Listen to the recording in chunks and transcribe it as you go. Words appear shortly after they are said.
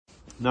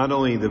not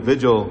only the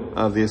vigil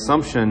of the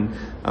Assumption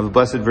of the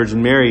Blessed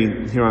Virgin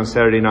Mary here on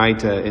Saturday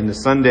night in the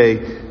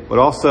Sunday, but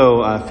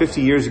also 50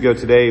 years ago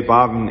today,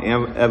 Bob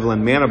and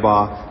Evelyn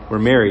Manabaugh were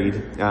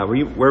married.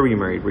 Where were you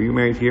married? Were you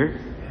married here?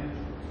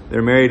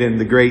 They're married in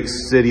the great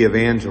city of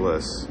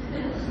Angeles.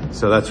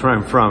 So that's where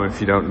I'm from, if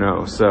you don't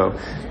know. So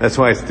that's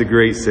why it's the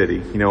great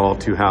city. You know, all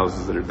two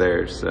houses that are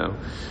there. So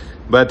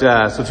it's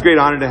a great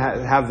honor to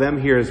have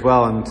them here as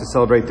well and to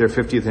celebrate their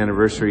 50th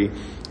anniversary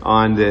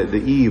on the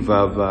eve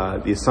of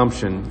the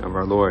Assumption of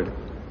our Lord.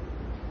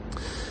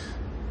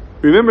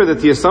 Remember that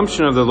the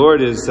Assumption of the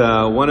Lord is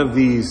one of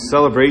these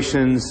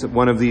celebrations,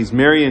 one of these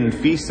Marian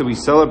feasts that we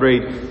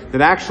celebrate that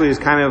actually is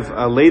kind of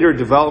a later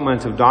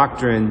development of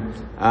doctrine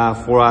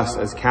for us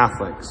as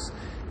Catholics.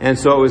 And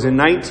so it was in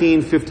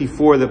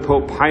 1954 that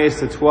Pope Pius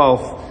XII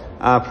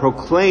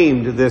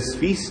proclaimed this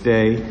feast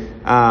day,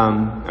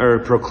 or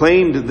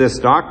proclaimed this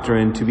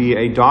doctrine to be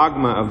a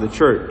dogma of the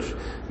Church.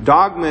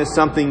 Dogma is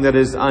something that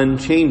is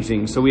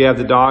unchanging. So we have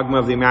the dogma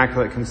of the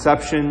Immaculate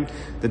Conception,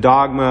 the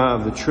dogma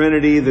of the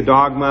Trinity, the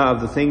dogma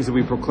of the things that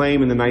we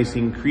proclaim in the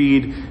Nicene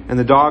Creed, and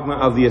the dogma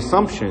of the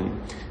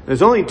Assumption.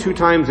 There's only 2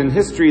 times in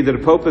history that a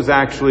pope has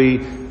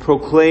actually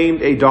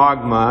proclaimed a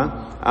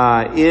dogma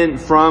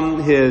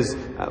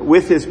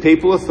with his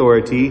papal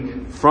authority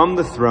from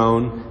the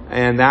throne,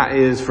 and that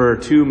is for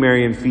 2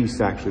 Marian feasts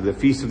actually, the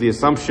Feast of the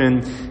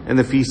Assumption and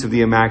the Feast of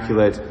the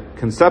Immaculate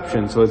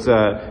Conception. So it's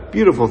a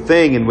beautiful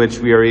thing in which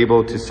we are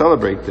able to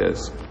celebrate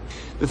this.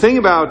 The thing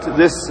about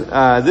this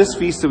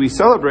feast that we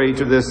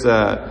celebrate, or this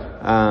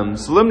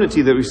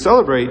solemnity that we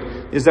celebrate,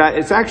 is that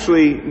it's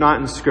actually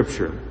not in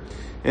Scripture.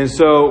 And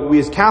so we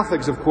as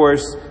Catholics, of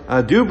course,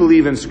 do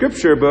believe in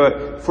Scripture,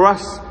 but for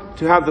us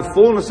to have the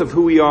fullness of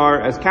who we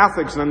are as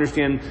Catholics and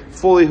understand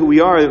fully who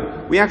we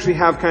are, we actually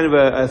have kind of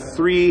a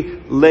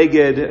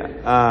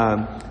 3-legged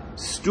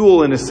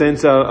stool in a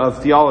sense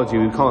of theology.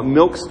 We call it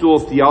milk stool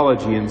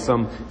theology, and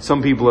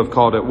some people have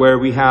called it, where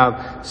we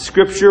have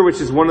Scripture, which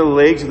is one of the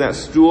legs of that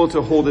stool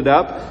to hold it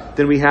up.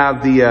 Then we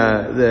have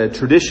the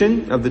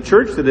tradition of the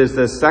Church, that is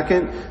the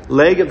second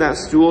leg of that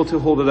stool to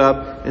hold it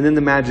up, and then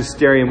the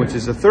magisterium, which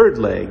is the third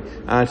leg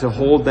to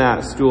hold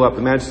that stool up.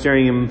 The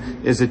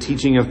magisterium is the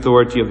teaching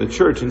authority of the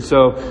Church, and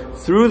so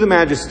through the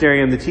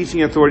magisterium, the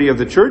teaching authority of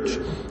the Church,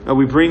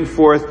 we bring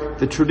forth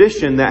the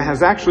tradition that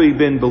has actually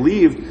been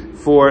believed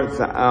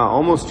for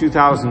almost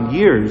 2,000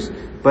 years,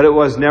 but it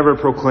was never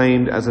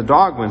proclaimed as a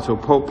dogma. And so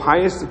Pope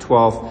Pius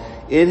XII,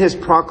 in his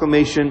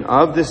proclamation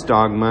of this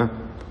dogma,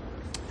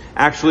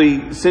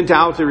 actually sent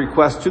out a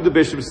request to the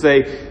bishops to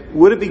say,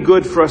 would it be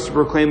good for us to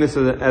proclaim this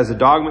as a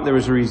dogma? There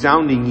was a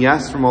resounding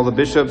yes from all the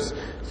bishops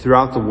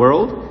throughout the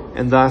world,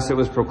 and thus it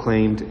was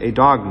proclaimed a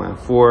dogma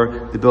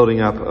for the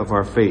building up of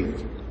our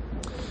faith.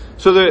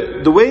 So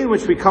the way in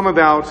which we come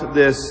about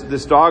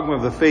this dogma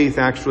of the faith,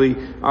 actually,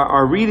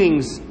 our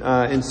readings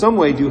in some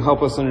way do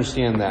help us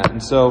understand that.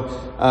 And so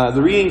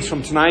the readings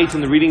from tonight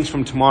and the readings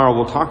from tomorrow,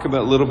 we'll talk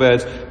about a little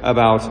bit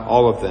about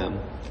all of them.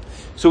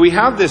 So we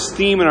have this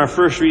theme in our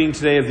first reading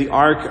today of the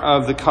Ark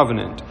of the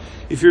Covenant.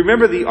 If you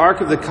remember the Ark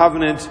of the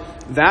Covenant,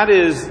 that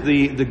is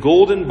the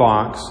golden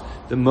box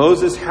that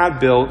Moses had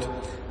built,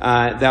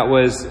 that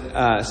was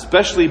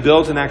specially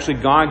built, and actually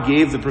God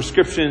gave the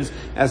prescriptions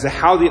as to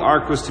how the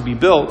ark was to be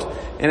built.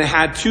 And it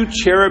had 2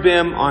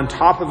 cherubim on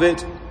top of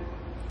it,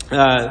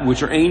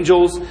 which are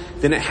angels.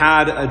 Then it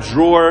had a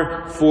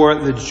drawer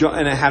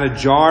and it had a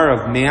jar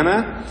of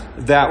manna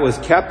that was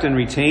kept and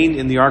retained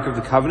in the Ark of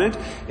the Covenant.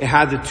 It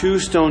had the 2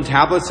 stone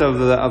tablets of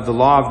the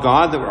law of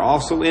God that were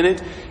also in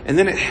it. And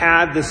then it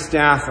had the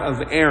staff of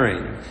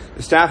Aaron.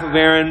 The staff of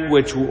Aaron,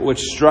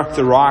 which struck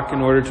the rock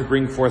in order to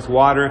bring forth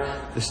water.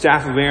 The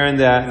staff of Aaron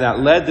that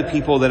led the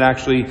people that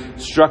actually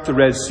struck the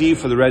Red Sea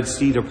for the Red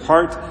Sea to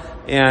part.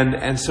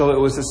 And so it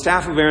was the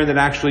staff of Aaron that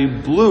actually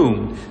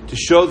bloomed to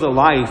show the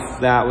life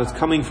that was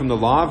coming from the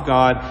law of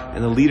God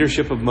and the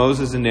leadership of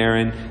Moses and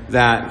Aaron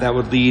that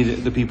would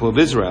lead the people of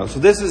Israel. So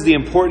this is the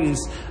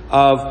importance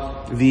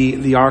of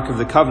the Ark of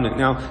the Covenant.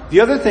 Now, the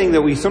other thing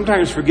that we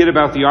sometimes forget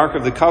about the Ark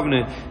of the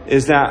Covenant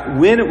is that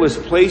when it was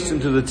placed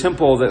into the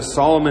temple that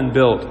Solomon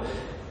built,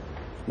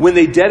 when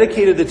they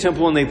dedicated the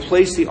temple and they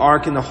placed the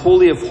ark in the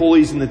Holy of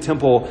Holies in the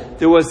temple,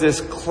 there was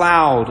this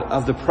cloud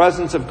of the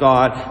presence of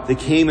God that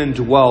came and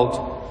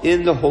dwelt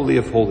in the Holy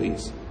of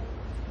Holies.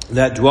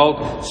 That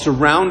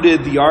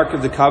surrounded the Ark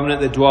of the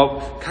Covenant, that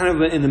dwelt kind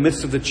of in the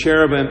midst of the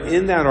cherubim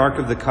in that Ark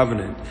of the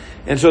Covenant.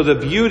 And so the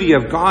beauty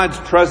of God's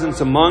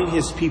presence among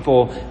His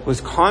people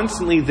was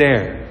constantly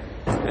there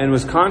and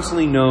was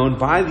constantly known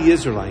by the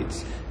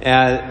Israelites.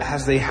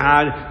 As they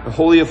had the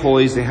Holy of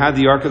Holies, they had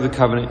the Ark of the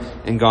Covenant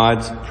and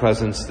God's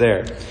presence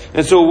there.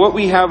 And so what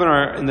we have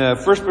in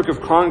the first book of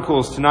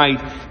Chronicles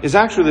tonight is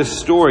actually this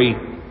story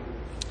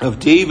of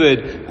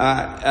David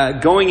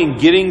going and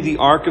getting the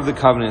Ark of the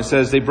Covenant. It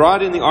says they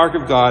brought in the Ark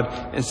of God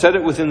and set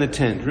it within the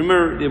tent.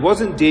 Remember, it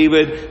wasn't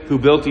David who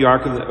built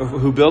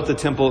who built the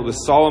temple. It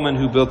was Solomon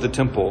who built the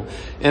temple.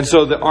 And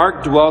so the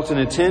Ark dwelt in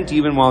a tent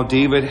even while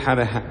David had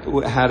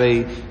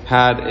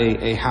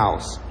a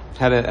house.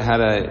 had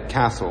a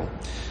castle.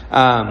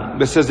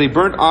 It says they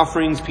burnt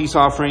offerings, peace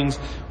offerings.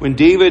 When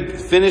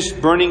David finished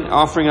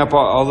offering up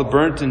all the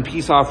burnt and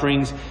peace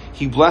offerings,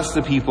 he blessed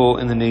the people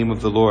in the name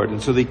of the Lord.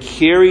 And so they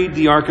carried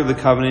the Ark of the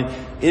Covenant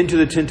into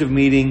the tent of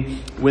meeting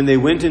when they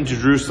went into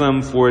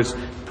Jerusalem for its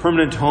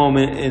permanent home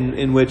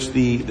in which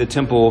the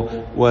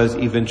temple was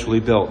eventually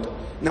built.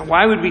 Now,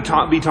 why would we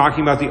be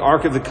talking about the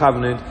Ark of the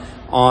Covenant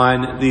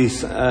on the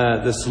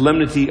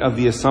solemnity of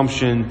the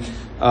Assumption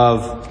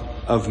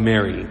of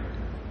Mary?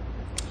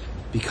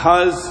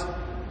 Because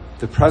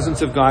the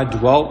presence of God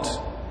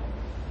dwelt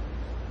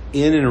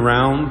in and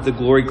around the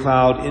glory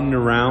cloud, in and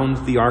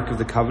around the Ark of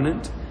the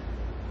Covenant,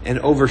 and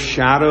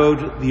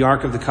overshadowed the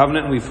Ark of the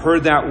Covenant. And we've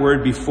heard that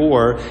word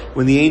before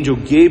when the angel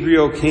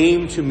Gabriel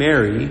came to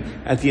Mary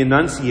at the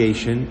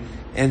Annunciation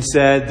and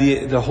said,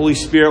 the Holy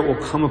Spirit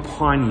will come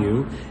upon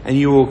you and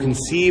you will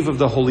conceive of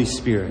the Holy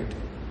Spirit.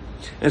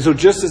 And so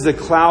just as the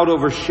cloud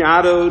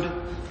overshadowed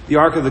the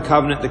Ark of the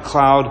Covenant,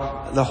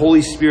 the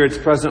Holy Spirit's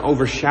presence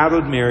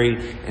overshadowed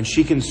Mary, and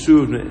she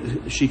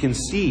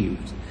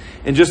conceived.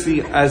 And just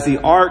as the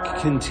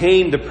Ark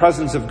contained the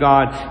presence of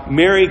God,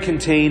 Mary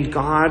contained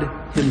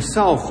God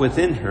Himself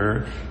within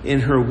her,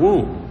 in her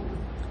womb.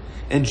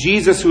 And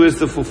Jesus, who is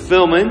the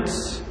fulfillment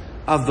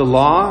of the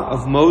law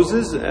of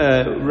Moses,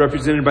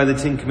 represented by the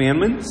Ten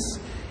Commandments,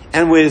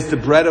 and who is the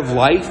bread of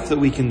life that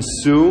we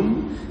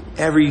consume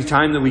every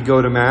time that we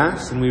go to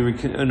Mass and we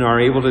are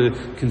able to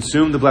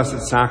consume the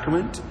Blessed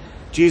Sacrament.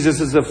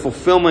 Jesus is the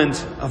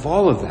fulfillment of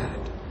all of that.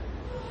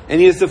 And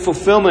He is the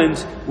fulfillment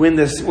when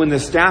the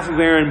staff of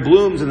Aaron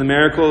blooms and the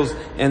miracles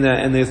and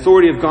the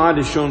authority of God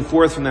is shown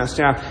forth from that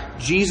staff.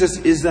 Jesus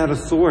is that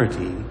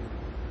authority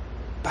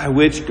by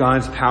which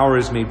God's power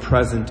is made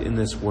present in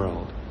this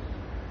world.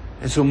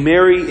 And so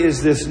Mary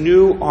is this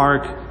new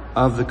Ark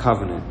of the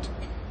Covenant.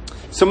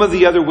 Some of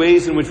the other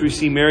ways in which we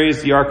see Mary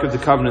is the Ark of the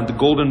Covenant, the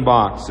golden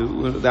box.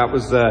 That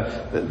was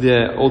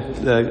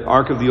the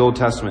Ark of the Old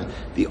Testament.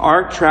 The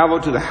Ark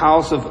traveled to the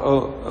house of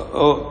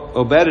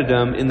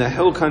Obed-Edom in the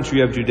hill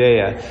country of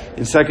Judea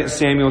in 2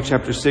 Samuel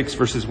chapter 6,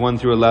 verses 1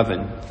 through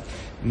 11.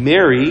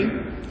 Mary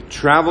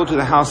traveled to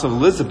the house of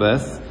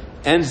Elizabeth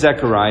and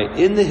Zechariah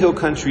in the hill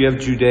country of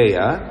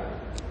Judea,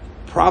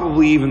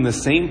 probably even the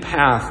same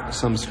path,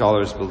 some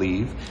scholars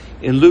believe,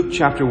 in Luke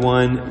chapter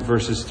 1,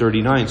 verses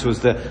 39. So as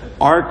the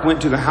Ark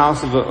went to the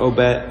house of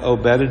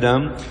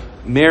Obed-Edom,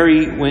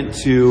 Mary went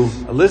to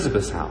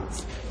Elizabeth's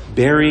house,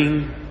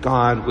 bearing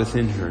God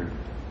within her.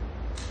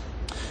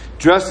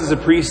 Dressed as a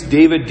priest,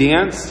 David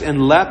danced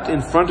and leapt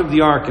in front of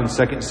the Ark in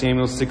 2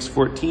 Samuel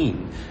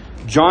 6:14.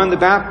 John the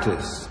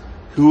Baptist,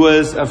 who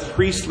was of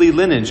priestly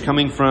lineage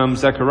coming from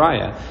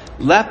Zechariah,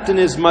 leapt in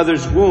his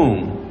mother's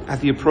womb at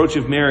the approach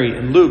of Mary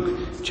in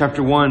Luke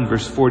chapter 1,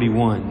 verse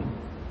 41.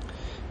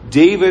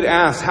 David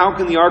asks, how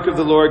can the Ark of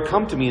the Lord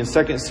come to me in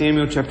 2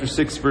 Samuel chapter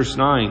 6, verse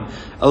 9?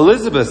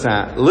 Elizabeth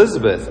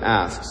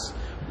asks,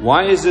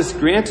 why is this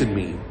granted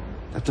me,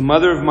 that the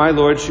mother of my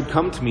Lord should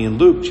come to me in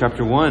Luke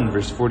chapter 1,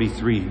 verse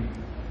 43?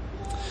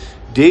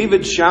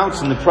 David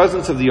shouts in the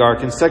presence of the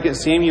Ark in 2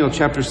 Samuel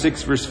chapter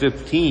 6, verse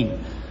 15.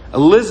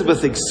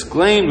 Elizabeth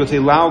exclaimed with a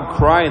loud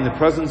cry in the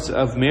presence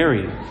of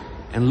Mary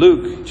in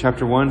Luke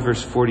chapter 1,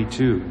 verse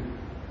 42.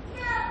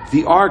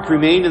 The Ark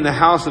remained in the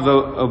house of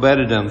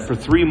Obed-Edom for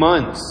 3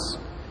 months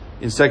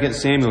in 2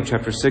 Samuel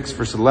chapter 6,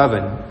 verse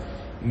 11.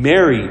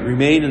 Mary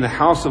remained in the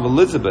house of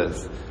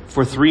Elizabeth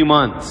for 3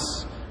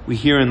 months. We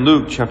hear in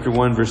Luke chapter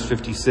 1, verse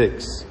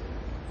 56.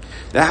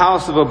 The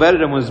house of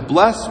Obed-Edom was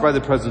blessed by the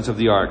presence of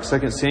the Ark.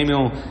 2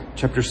 Samuel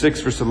chapter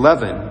 6, verse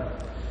 11.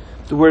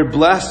 The word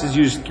blessed is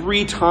used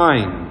 3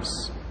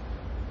 times.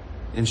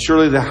 And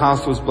surely the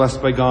house was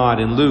blessed by God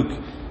in Luke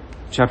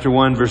chapter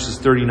 1, verses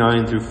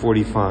 39 through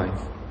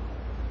 45.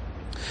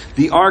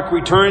 The Ark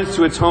returns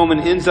to its home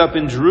and ends up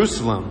in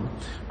Jerusalem,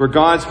 where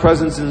God's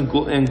presence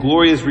and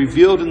glory is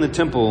revealed in the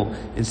temple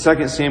in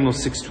 2 Samuel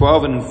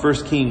 6:12 and in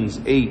 1 Kings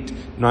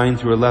 8:9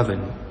 through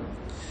 11.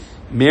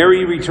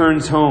 Mary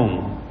returns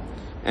home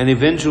and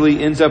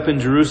eventually ends up in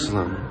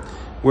Jerusalem,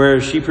 where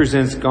she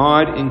presents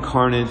God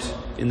incarnate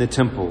in the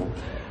temple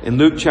in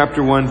Luke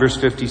chapter 1, verse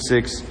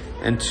 56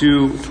 and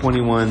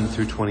 2:21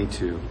 through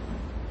 22.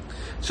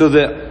 So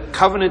the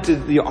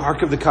covenant, the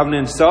Ark of the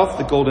Covenant itself,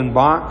 the golden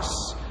box,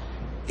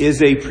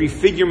 is a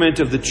prefigurement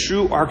of the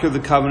true Ark of the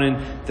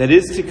Covenant that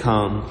is to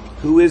come,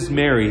 who is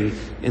Mary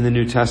in the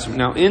New Testament.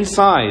 Now,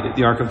 inside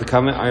the Ark of the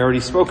Covenant, I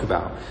already spoke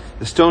about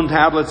the stone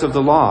tablets of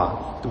the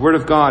law, the Word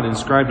of God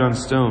inscribed on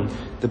stone,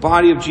 the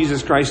body of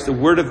Jesus Christ, the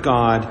Word of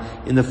God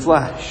in the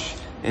flesh.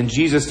 And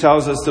Jesus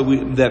tells us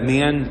that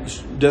man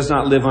does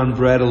not live on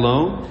bread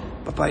alone,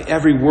 but by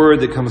every word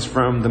that comes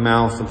from the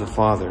mouth of the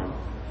Father.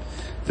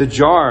 The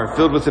jar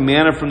filled with the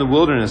manna from the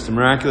wilderness, the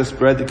miraculous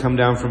bread that come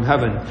down from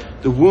heaven.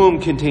 The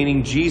womb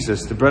containing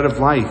Jesus, the bread of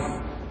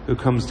life, who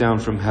comes down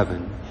from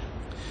heaven.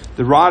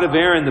 The rod of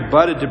Aaron that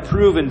budded to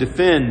prove and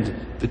defend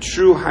the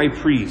true high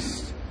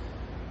priest,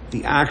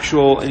 the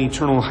actual and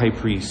eternal high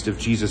priest of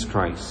Jesus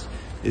Christ,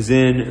 is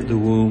in the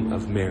womb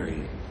of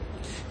Mary.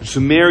 And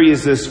so Mary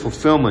is this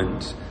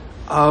fulfillment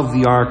of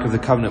the Ark of the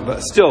Covenant.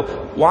 But still,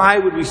 why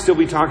would we still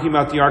be talking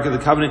about the Ark of the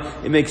Covenant?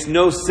 It makes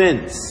no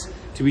sense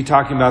to be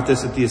talking about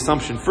this at the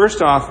Assumption.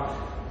 First off,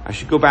 I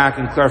should go back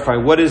and clarify,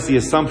 what is the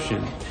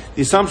Assumption?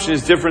 The Assumption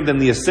is different than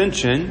the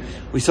Ascension.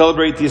 We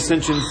celebrate the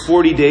Ascension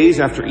 40 days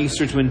after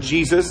Easter, to when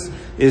Jesus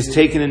is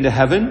taken into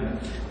heaven.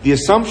 The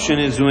Assumption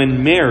is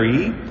when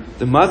Mary,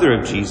 the mother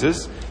of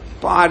Jesus,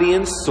 body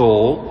and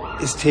soul,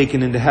 is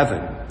taken into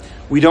heaven.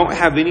 We don't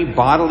have any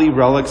bodily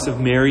relics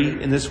of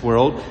Mary in this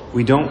world.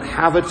 We don't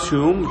have a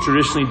tomb. We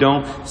traditionally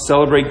don't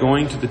celebrate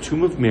going to the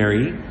tomb of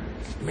Mary.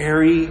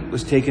 Mary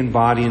was taken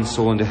body and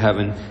soul into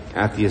heaven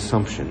at the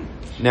Assumption.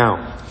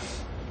 Now,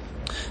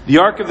 the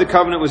Ark of the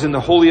Covenant was in the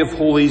Holy of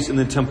Holies in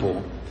the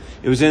temple.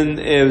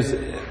 There's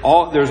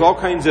all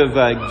kinds of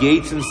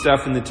gates and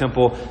stuff in the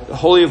temple. The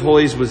Holy of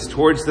Holies was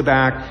towards the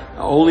back.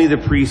 Only the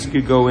priest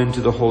could go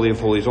into the Holy of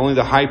Holies. Only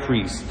the high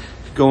priest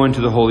could go into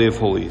the Holy of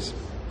Holies.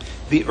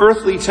 The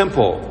earthly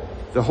temple,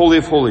 the Holy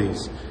of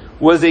Holies,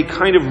 was a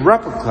kind of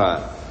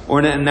replica or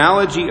an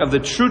analogy of the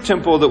true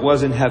temple that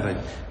was in heaven.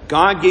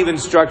 God gave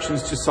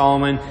instructions to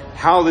Solomon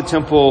how the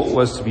temple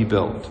was to be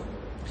built.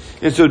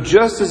 And so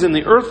just as in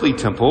the earthly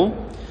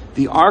temple,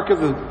 the Ark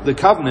of the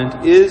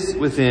Covenant is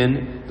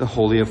within the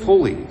Holy of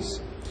Holies,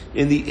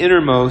 in the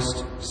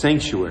innermost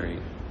sanctuary.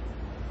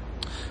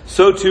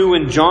 So too,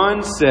 when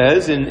John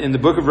says, in the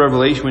book of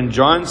Revelation, when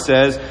John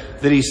says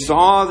that he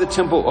saw the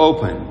temple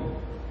open,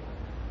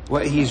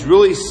 what he's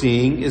really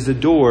seeing is the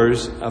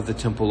doors of the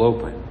temple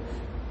open.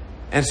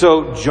 And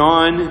so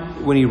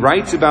John, when he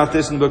writes about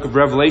this in the book of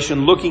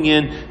Revelation, looking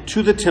in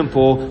to the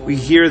temple, we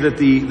hear that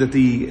the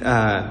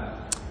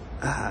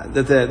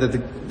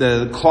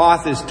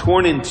cloth is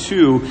torn in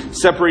two,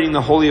 separating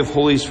the Holy of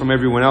Holies from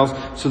everyone else,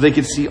 so they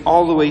could see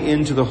all the way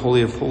into the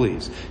Holy of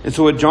Holies. And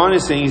so what John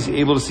is saying is he's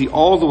able to see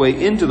all the way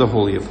into the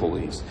Holy of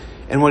Holies.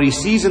 And what he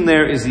sees in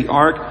there is the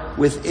ark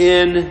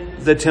within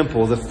the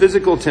temple, the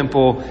physical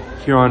temple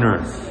here on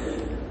earth.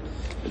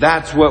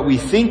 That's what we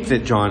think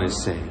that John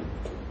is saying.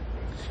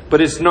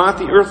 But it's not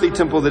the earthly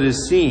temple that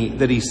he's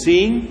seeing.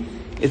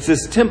 It's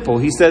this temple.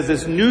 He says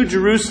this New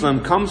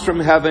Jerusalem comes from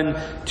heaven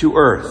to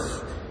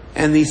earth.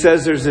 And he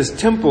says there's this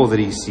temple that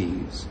he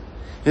sees.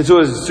 And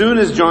so as soon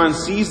as John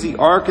sees the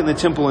ark and the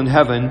temple in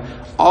heaven,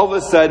 all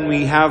of a sudden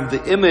we have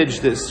the image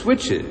that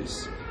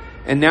switches.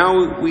 And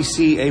now we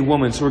see a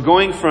woman. So we're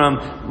going from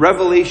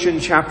Revelation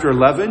chapter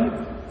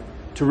 11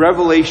 to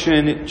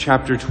Revelation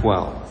chapter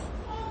 12.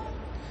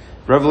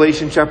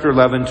 Revelation chapter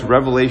 11 to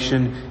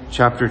Revelation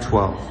chapter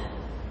 12.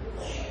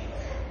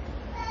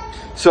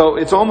 So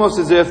it's almost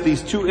as if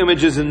these two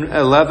images in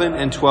 11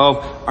 and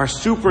 12 are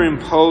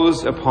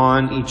superimposed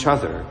upon each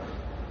other.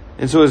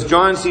 And so as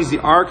John sees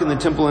the ark and the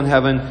temple in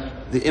heaven,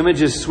 the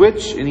images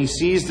switch and he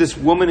sees this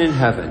woman in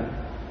heaven.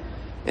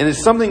 And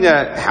it's something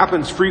that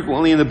happens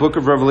frequently in the book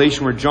of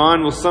Revelation, where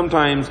John will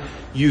sometimes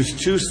use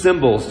two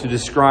symbols to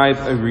describe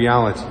a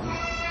reality.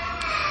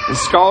 And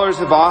scholars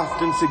have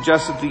often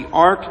suggested the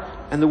ark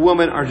and the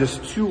woman are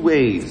just two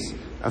ways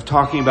of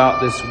talking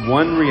about this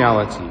one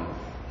reality.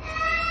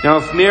 Now,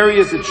 if Mary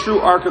is the true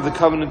Ark of the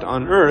Covenant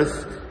on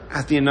earth,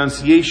 at the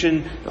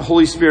Annunciation, the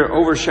Holy Spirit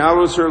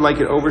overshadows her like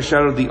it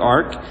overshadowed the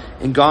Ark,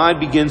 and God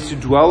begins to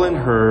dwell in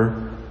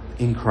her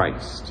in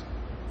Christ.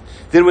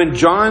 Then when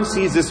John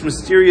sees this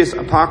mysterious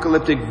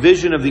apocalyptic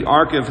vision of the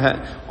Ark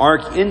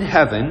in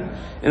heaven,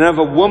 and of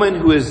a woman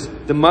who is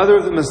the mother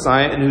of the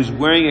Messiah and who's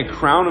wearing a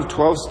crown of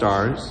 12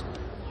 stars,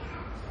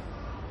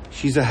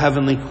 she's a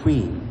heavenly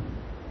queen.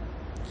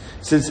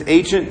 Since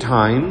ancient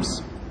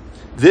times,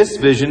 this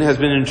vision has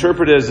been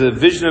interpreted as a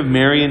vision of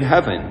Mary in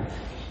heaven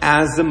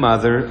as the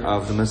mother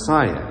of the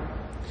Messiah.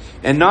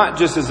 And not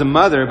just as a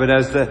mother, but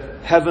as the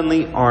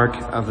heavenly Ark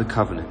of the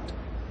Covenant.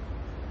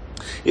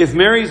 If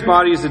Mary's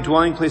body is the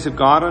dwelling place of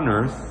God on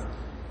earth,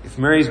 if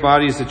Mary's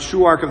body is the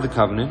true Ark of the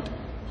Covenant,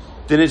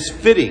 then it's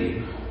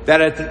fitting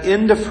that at the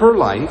end of her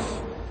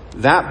life,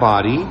 that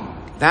body,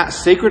 that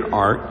sacred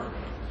Ark,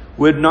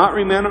 would not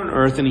remain on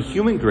earth in a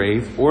human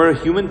grave or a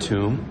human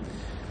tomb,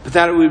 but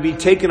that it would be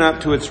taken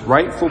up to its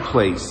rightful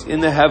place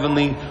in the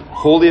heavenly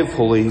Holy of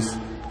Holies,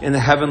 in the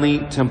heavenly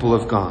temple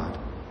of God.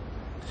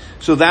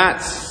 So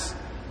that's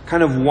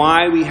kind of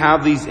why we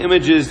have these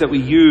images that we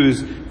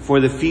use for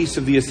the Feast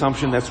of the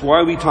Assumption. That's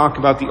why we talk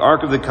about the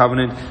Ark of the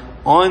Covenant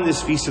on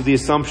this Feast of the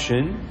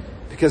Assumption,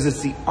 because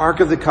it's the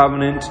Ark of the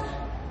Covenant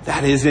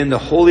that is in the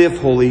Holy of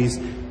Holies.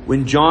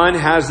 When John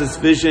has this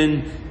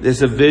vision,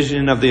 there's a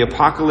vision of the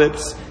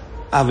apocalypse,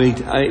 of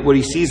what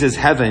he sees as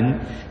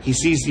heaven. He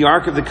sees the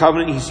Ark of the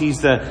Covenant. He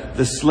sees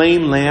the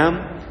slain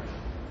lamb.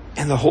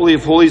 And the Holy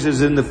of Holies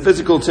is in the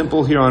physical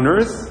temple here on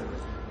earth,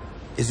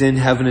 is in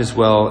heaven as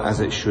well, as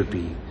it should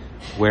be,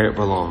 where it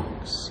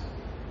belongs.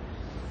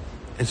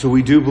 And so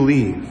we do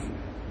believe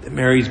that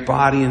Mary's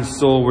body and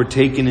soul were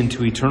taken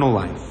into eternal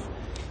life,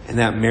 and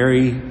that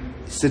Mary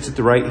sits at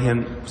the right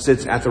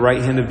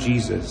hand of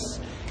Jesus,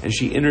 and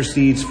she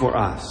intercedes for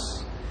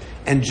us.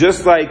 And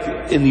just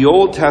like in the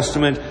Old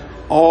Testament,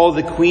 all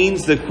the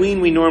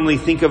queen we normally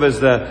think of as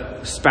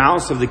the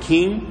spouse of the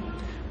king.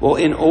 Well,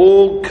 in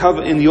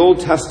the Old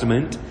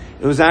Testament,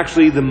 It was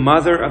actually the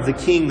mother of the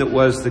king that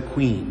was the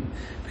queen,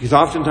 because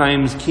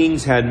oftentimes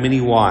kings had many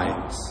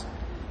wives.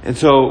 And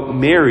so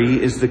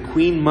Mary is the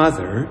queen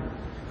mother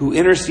who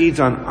intercedes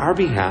on our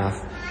behalf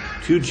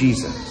to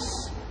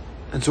Jesus.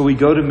 And so we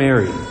go to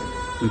Mary.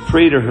 We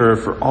pray to her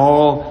for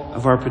all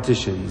of our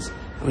petitions.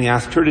 And we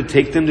ask her to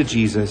take them to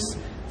Jesus,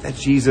 that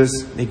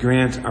Jesus may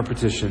grant our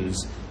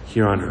petitions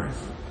here on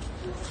earth.